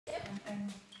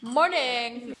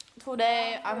Morning!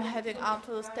 Today I'm heading out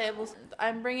to the stables.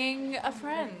 I'm bringing a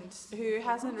friend who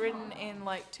hasn't ridden in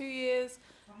like 2 years.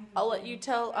 I'll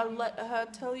let her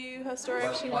tell you her story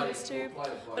if she wants to.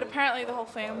 But apparently the whole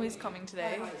family's coming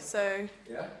today, so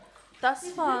that's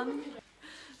fun.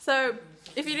 So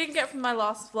if you didn't get from my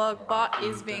last vlog, Bart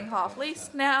is being half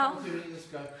leased now.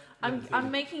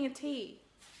 I'm making a tea.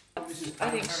 I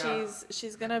think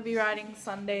she's gonna be riding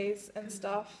Sundays and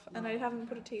stuff, and I haven't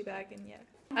put a tea bag in yet.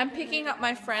 I'm picking up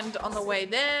my friend on the way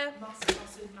there,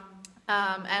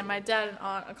 and my dad and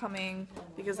aunt are coming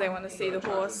because they want to see the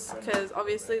horse, because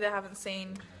obviously they haven't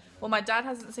seen, well, my dad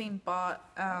hasn't seen Bart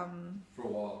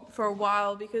for a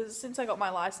while because since I got my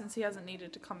license he hasn't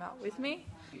needed to come out with me.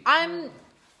 I'm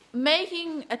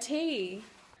making a tea.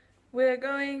 We're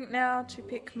going now to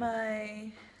pick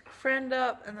my friend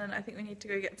up, and then I think we need to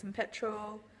go get some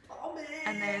petrol,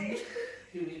 and then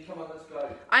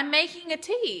I'm making a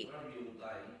tea.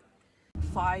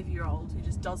 5-year-old who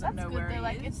just doesn't know where he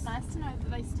is. It's nice to know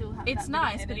that they still have. It's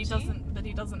nice, but he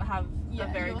doesn't have a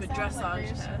very good dressage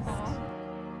test.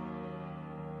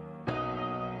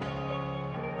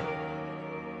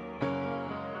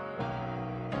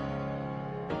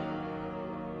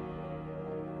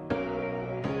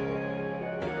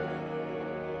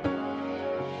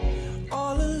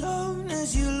 All alone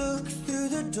as you look through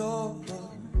the door,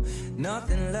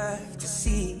 nothing left to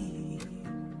see.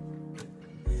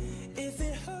 If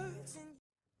it hurts.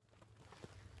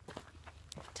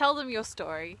 Tell them your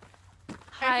story.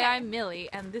 Hi, I'm Millie,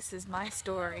 and this is my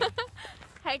story.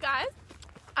 Hey guys,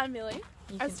 I'm Millie,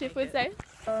 as Tiff would say.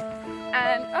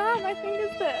 And my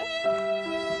finger's there.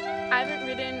 I haven't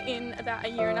ridden in about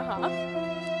 1.5 years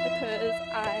because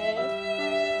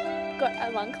I got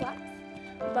a lung collapse.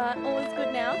 But all is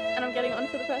good now, and I'm getting on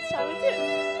for the first time with you.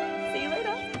 See you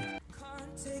later.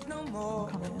 Can't take no more.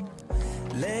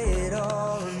 Lay it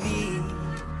all on me.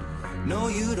 No,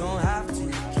 you don't have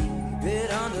to keep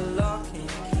it under lock and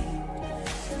key.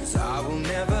 'Cause I will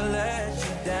never let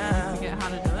you down. Forget how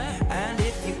to do it. And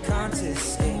if you can't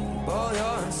escape all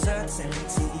your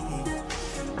uncertainty,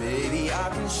 baby, I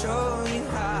can show you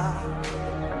how.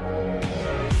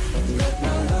 Let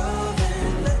my love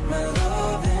in, let my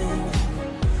love in.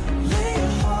 Lay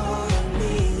your heart on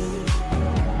me.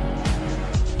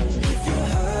 If you're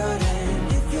hurting,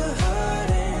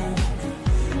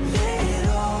 lay it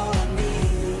all on me.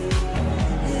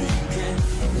 Yeah, you can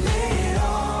lay it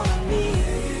all on me.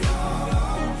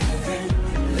 You can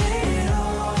lay it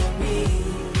all on me.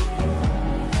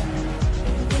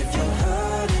 If you're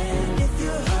hurting,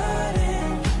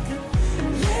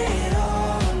 lay it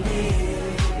all on me.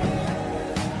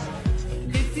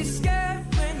 If you're scared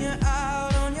when you're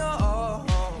out on your own,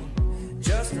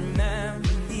 just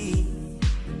remember me.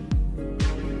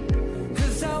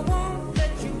 'Cause I won't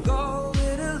let you go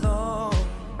it alone.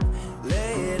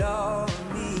 Lay it all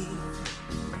on me.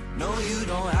 No, you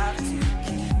don't have to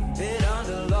keep it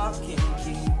under lock and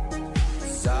key.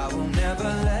 'Cause I will never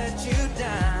let you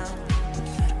down.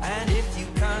 And if you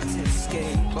can't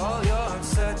escape all your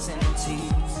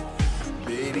uncertainties,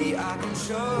 baby, I can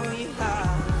show you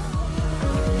how.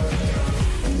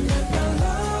 Let my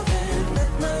love in,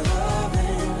 let my love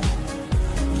in.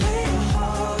 Lay your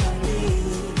heart on me.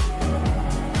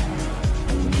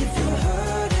 If you're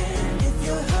hurting,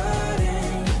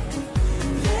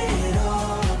 lay it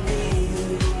all on me.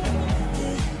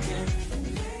 Yeah, you can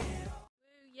lay it all.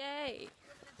 Yay!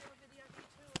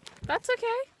 That's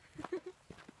okay.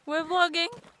 We're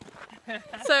vlogging.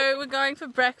 So we're going for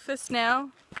breakfast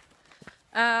now.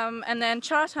 And then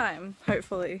ChaTime,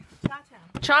 hopefully.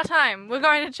 ChaTime! We're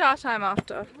going to ChaTime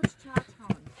after. What's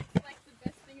ChaTime? It's like the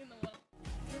best thing in the world.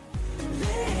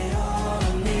 Lay it all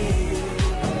on me.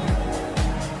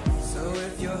 So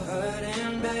if you're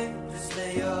hurting, babe, just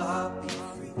lay your heart be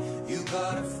free. You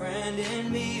got a friend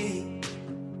in me.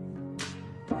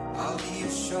 I'll be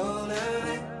your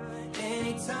shoulder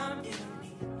anytime you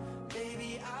need.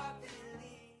 Baby, I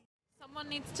believe. Someone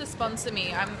needs to sponsor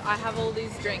me. I have all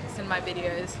these drinks in my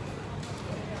videos.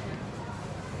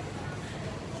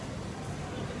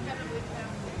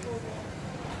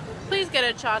 Please get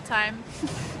a ChaTime.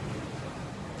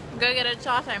 Go get a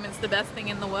ChaTime. It's the best thing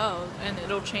in the world, and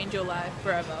it'll change your life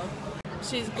forever.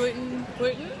 She's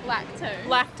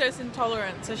lactose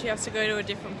intolerant, so she has to go to a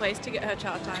different place to get her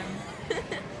ChaTime.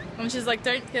 And she's like,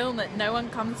 don't film it. No one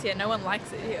comes here. No one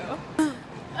likes it here.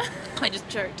 I just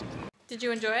choked. Did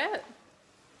you enjoy it?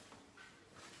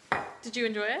 Did you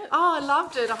enjoy it? Oh, I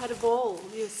loved it. I had a ball.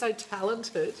 You're so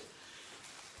talented.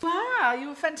 Wow, you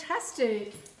were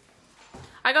fantastic.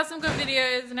 I got some good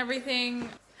videos and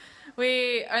everything.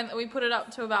 We put it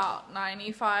up to about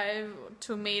 95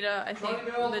 to a meter, I think,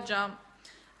 the jump.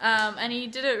 And he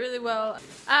did it really well.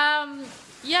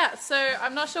 Yeah, so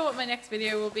I'm not sure what my next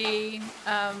video will be,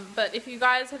 but if you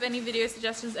guys have any video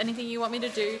suggestions, anything you want me to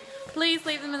do, please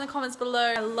leave them in the comments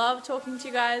below. I love talking to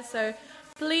you guys, so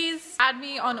please add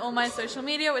me on all my social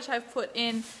media, which I've put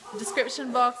in the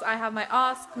description box. I have my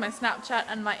Ask, my Snapchat,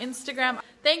 and my Instagram.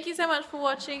 Thank you so much for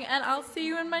watching, and I'll see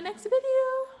you in my next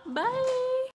video. Bye!